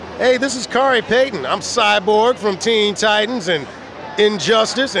Hey, this is Kari Payton. I'm Cyborg from Teen Titans and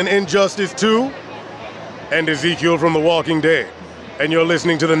Injustice and Injustice 2 and Ezekiel from The Walking Dead. And you're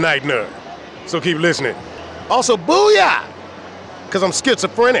listening to The Night Nerd. So keep listening. Also, booyah! Because I'm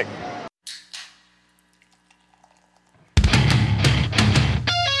schizophrenic.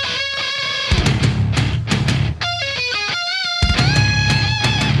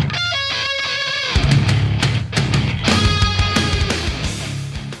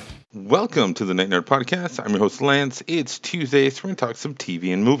 Welcome to the Night Nerd Podcast. I'm your host, Lance. It's Tuesday, so we're going to talk some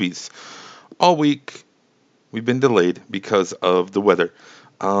TV and movies. All week, we've been delayed because of the weather.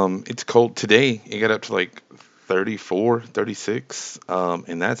 It's cold today. It got up to like 34, 36,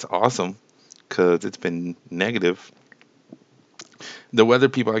 and that's awesome because it's been negative. The weather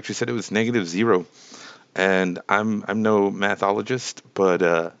people actually said it was -0, and I'm no mathologist, but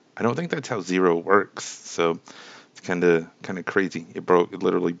I don't think that's how zero works. So it's kind of crazy. It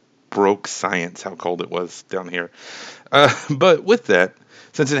literally broke science how cold it was down here. But with that,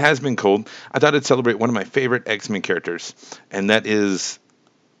 since it has been cold, I thought I'd celebrate one of my favorite X-Men characters, and that is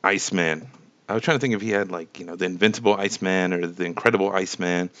Iceman. I was trying to think if he had the Invincible Iceman or the Incredible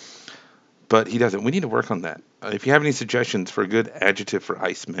Iceman, but he doesn't. We need to work on that. If you have any suggestions for a good adjective for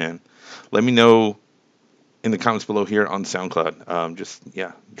Iceman, let me know in the comments below here on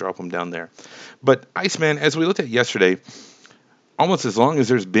SoundCloud. Drop them down there. But Iceman, as we looked at yesterday, almost as long as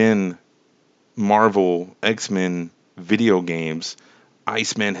there's been Marvel X-Men video games,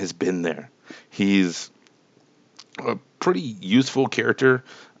 Iceman has been there. He's a pretty useful character.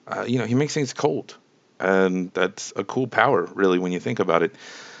 He makes things cold, and that's a cool power, really, when you think about it.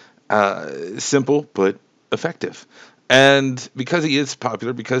 Simple, but effective. And because he is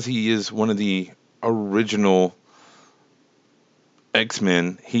popular, because he is one of the original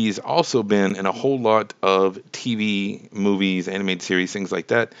X-Men, he's also been in a whole lot of TV, movies, animated series, things like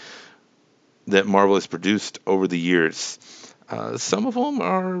that Marvel has produced over the years. Some of them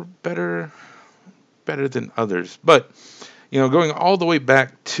are better than others, but going all the way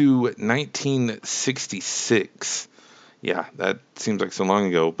back to 1966. Yeah, that seems like so long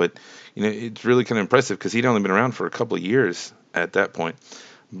ago, but it's really kind of impressive because he'd only been around for a couple of years at that point.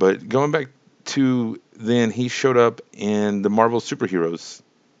 But going back to then, he showed up in the Marvel Superheroes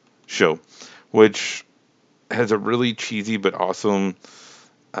show, which has a really cheesy but awesome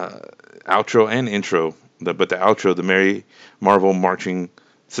outro and intro. But the outro, the Merry Marvel Marching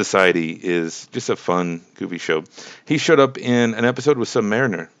Society, is just a fun, goofy show. He showed up in an episode with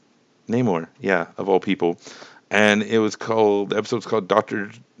Submariner, Namor, of all people, and the episode's called Doctor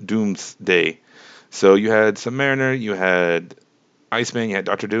Doomsday. So you had Submariner, you had Iceman, you had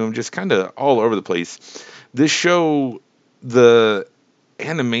Doctor Doom, just kind of all over the place. This show, the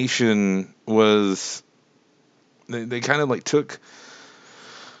animation was, they kind of took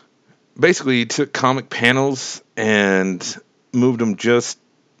comic panels and moved them just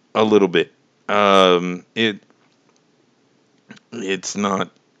a little bit. It's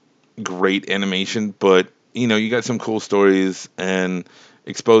not great animation, but you got some cool stories and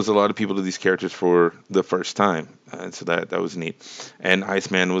exposed a lot of people to these characters for the first time, and so that was neat. And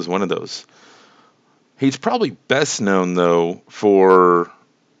Iceman was one of those. He's probably best known, though, for,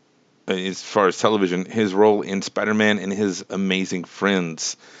 as far as television, his role in Spider-Man and His Amazing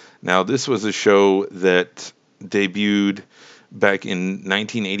Friends. Now, this was a show that debuted back in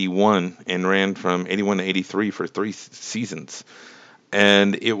 1981 and ran from 81 to 83 for 3 seasons.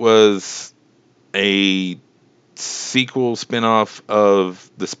 And it was a sequel spin-off of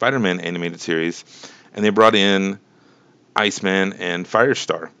the Spider-Man animated series, and they brought in Iceman and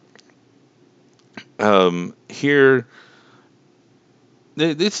Firestar. It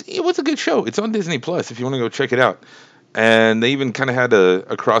was a good show. It's on Disney Plus if you want to go check it out. And they even kind of had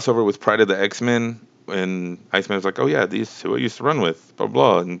a crossover with Pride of the X-Men, and Iceman was like, oh yeah, these who I used to run with, blah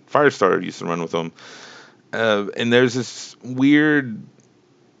blah, and Firestar used to run with them. And there's this weird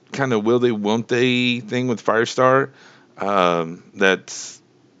kind of will they won't they thing with Firestar.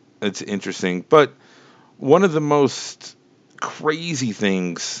 It's interesting. But one of the most crazy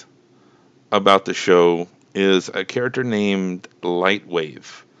things about the show is a character named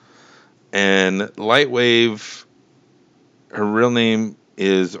Lightwave. And Lightwave, her real name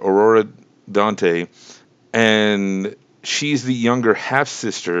is Aurora Dante, and she's the younger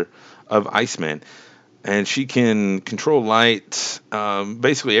half-sister of Iceman. And she can control light.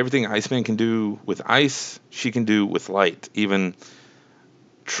 Basically, everything Iceman can do with ice, she can do with light. Even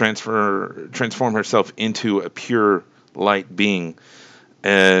transform herself into a pure light being.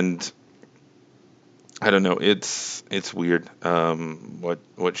 And I don't know. It's weird.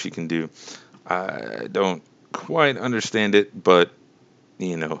 What she can do. I don't quite understand it, but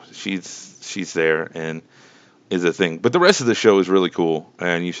she's there and is a thing. But the rest of the show is really cool,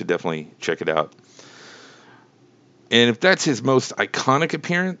 and you should definitely check it out. And if that's his most iconic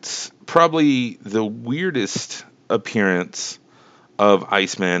appearance, probably the weirdest appearance of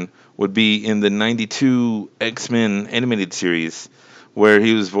Iceman would be in the 92 X-Men animated series, where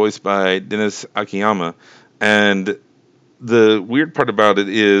he was voiced by Dennis Akiyama. And the weird part about it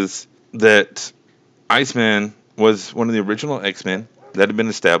is that Iceman was one of the original X-Men that had been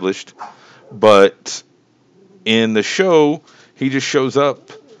established, but in the show, he just shows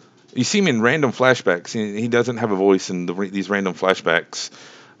up. You see him in random flashbacks. He doesn't have a voice in these random flashbacks.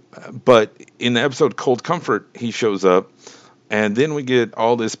 But in the episode Cold Comfort, he shows up. And then we get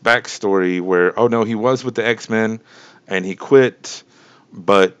all this backstory where, oh no, he was with the X-Men and he quit.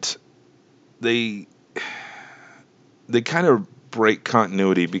 But they kind of break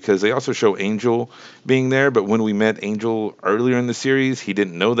continuity because they also show Angel being there. But when we met Angel earlier in the series, he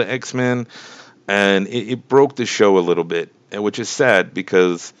didn't know the X-Men. And it broke the show a little bit, which is sad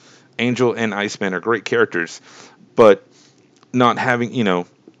because Angel and Iceman are great characters, but not having,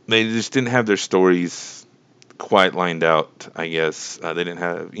 they just didn't have their stories quite lined out, I guess. They didn't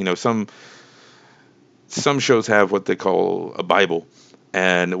have, some shows have what they call a Bible,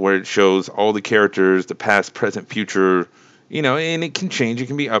 and where it shows all the characters, the past, present, future, and it can change, it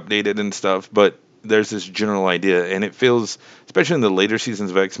can be updated and stuff, but there's this general idea, and it feels, especially in the later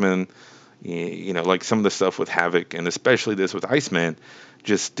seasons of X-Men, like some of the stuff with Havoc, and especially this with Iceman,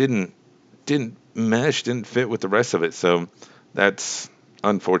 just didn't mesh, didn't fit with the rest of it. So that's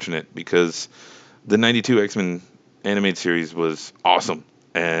unfortunate because the 92 X-Men animated series was awesome,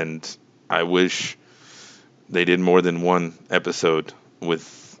 and I wish they did more than one episode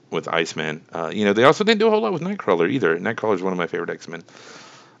with Iceman. They also didn't do a whole lot with Nightcrawler either. Nightcrawler is one of my favorite X-Men.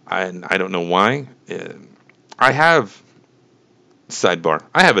 And I don't know why. I have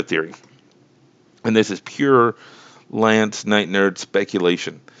a theory, and this is pure Lance Night Nerd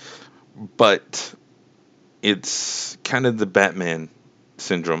speculation, but it's kind of the Batman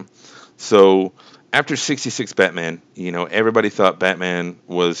syndrome. So after 66 Batman, everybody thought Batman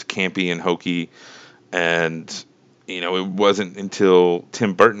was campy and hokey, and it wasn't until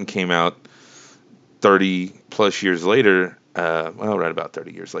Tim Burton came out 30 plus years later, right about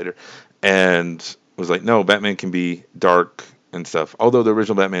 30 years later, and was like, no, Batman can be dark and stuff. Although the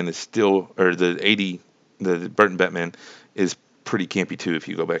original Batman is still, or the Burton Batman is pretty campy too if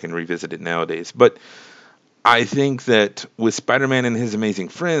you go back and revisit it nowadays. But I think that with Spider-Man and His Amazing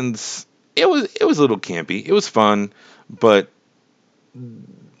Friends, it was a little campy. It was fun, but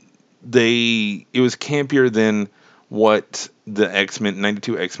it was campier than what the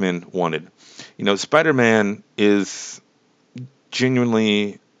 92 X-Men wanted. Spider-Man is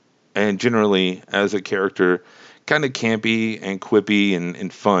genuinely and generally as a character kind of campy and quippy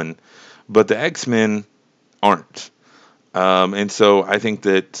and fun, but the X-Men aren't. And so I think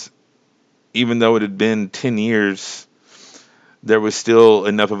that even though it had been 10 years, there was still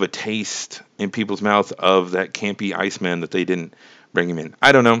enough of a taste in people's mouth of that campy Iceman that they didn't bring him in.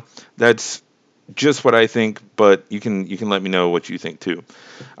 I don't know. That's just what I think, but you can let me know what you think too.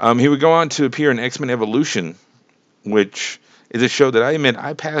 He would go on to appear in X-Men Evolution, which is a show that I admit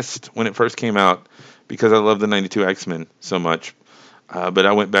I passed when it first came out because I love the 92 X-Men so much. But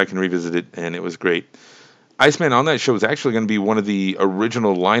I went back and revisited it, and it was great. Iceman on that show was actually going to be one of the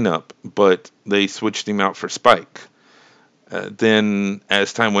original lineup, but they switched him out for Spike. Then,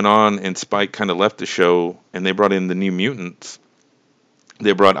 as time went on and Spike kind of left the show, and they brought in the New Mutants,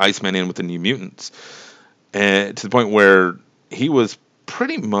 they brought Iceman in with the New Mutants, and to the point where he was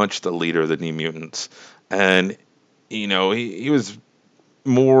pretty much the leader of the New Mutants. And, he was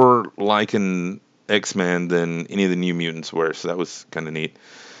more like an X-Man than any of the New Mutants were, so that was kind of neat.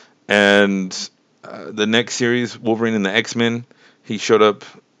 And the next series, Wolverine and the X-Men, he showed up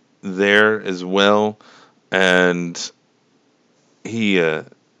there as well, and he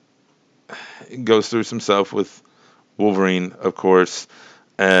goes through some stuff with Wolverine, of course,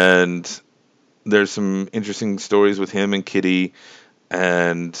 and there's some interesting stories with him and Kitty,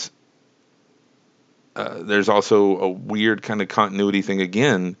 and there's also a weird kind of continuity thing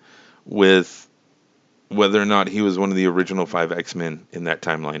again with whether or not he was one of the original 5 X-Men in that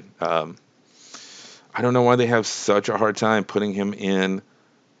timeline. I don't know why they have such a hard time putting him in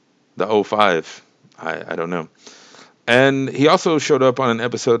the '05. I don't know. And he also showed up on an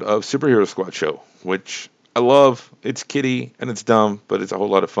episode of Superhero Squad show, which I love. It's kiddie and it's dumb, but it's a whole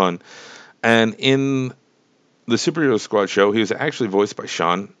lot of fun. And in the Superhero Squad show, he was actually voiced by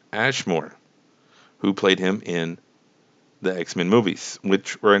Shawn Ashmore, who played him in the X-Men movies,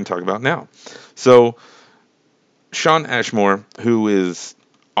 which we're going to talk about now. So Sean Ashmore, who is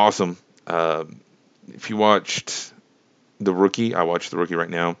awesome. If you watched The Rookie, I watched The Rookie right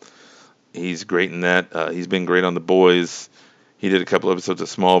now. He's great in that. He's been great on The Boys. He did a couple episodes of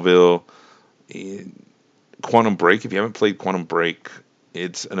Smallville. Quantum Break, if you haven't played Quantum Break,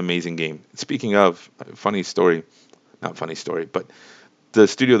 it's an amazing game. Speaking of, funny story, not funny story, but the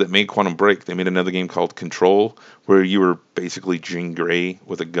studio that made Quantum Break, they made another game called Control, where you were basically Jean Grey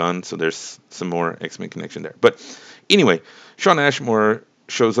with a gun, so there's some more X-Men connection there. But anyway, Sean Ashmore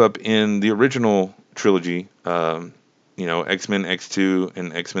shows up in the original trilogy, X-Men X2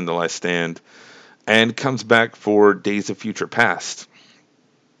 and X-Men The Last Stand, and comes back for Days of Future Past,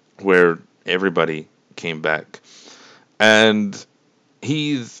 where everybody came back. And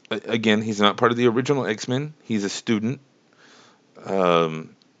he's not part of the original X-Men. He's a student.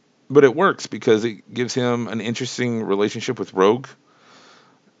 But it works because it gives him an interesting relationship with Rogue.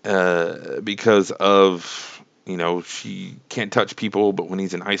 Because of, she can't touch people, but when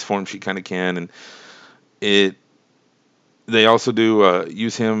he's in ice form, she kind of can. And they also do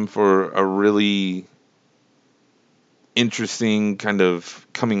use him for a really interesting kind of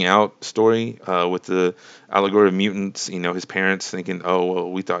coming out story with the allegory of mutants. His parents thinking, oh,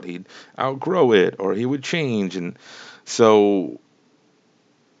 well, we thought he'd outgrow it or he would change. And so,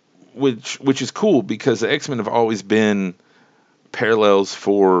 which is cool because the X-Men have always been parallels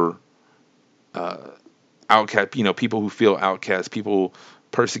for outcast, people who feel outcast, people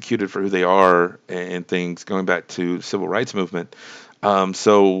persecuted for who they are and things, going back to the civil rights movement.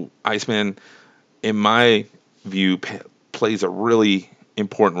 So Iceman, in my view, plays a really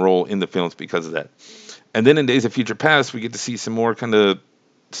important role in the films because of that. And then in Days of Future Past, we get to see some more kind of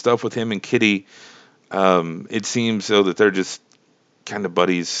stuff with him and Kitty. It seems so that they're just kind of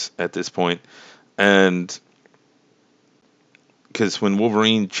buddies at this point. And because when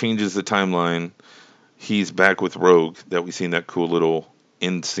Wolverine changes the timeline, he's back with Rogue, that we see in that cool little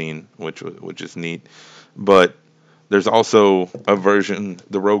end scene, which is neat. But there's also a version,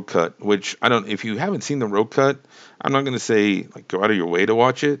 the Rogue cut, which if you haven't seen the Rogue cut, I'm not going to say like go out of your way to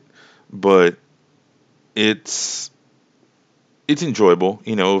watch it, but it's enjoyable,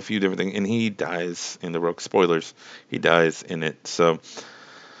 a few different things. And he dies in the Rogue, spoilers, he dies in it. So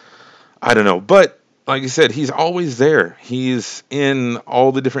I don't know, but like I said, he's always there. He's in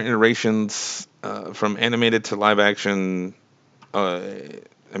all the different iterations, from animated to live action.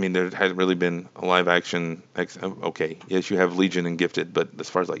 There hasn't really been a live action. Okay, yes, you have Legion and Gifted, but as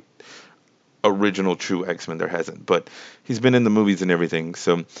far as like original true X-Men, there hasn't. But he's been in the movies and everything.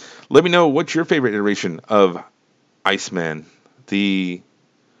 So let me know what's your favorite iteration of Iceman. The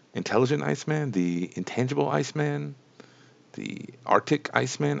intelligent Iceman, the intangible Iceman, the Arctic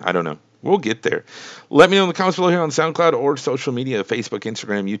Iceman. I don't know. We'll get there. Let me know in the comments below here on SoundCloud or social media, Facebook,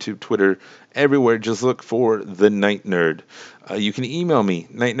 Instagram, YouTube, Twitter, everywhere. Just look for The Night Nerd. You can email me,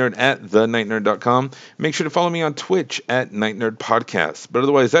 nightnerd@thenightnerd.com. Make sure to follow me on Twitch at Night Nerd Podcast. But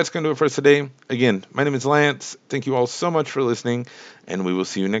otherwise, that's going to do it for us today. Again, my name is Lance. Thank you all so much for listening, and we will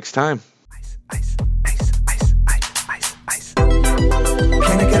see you next time. Can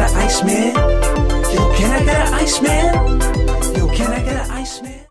I get an Iceman?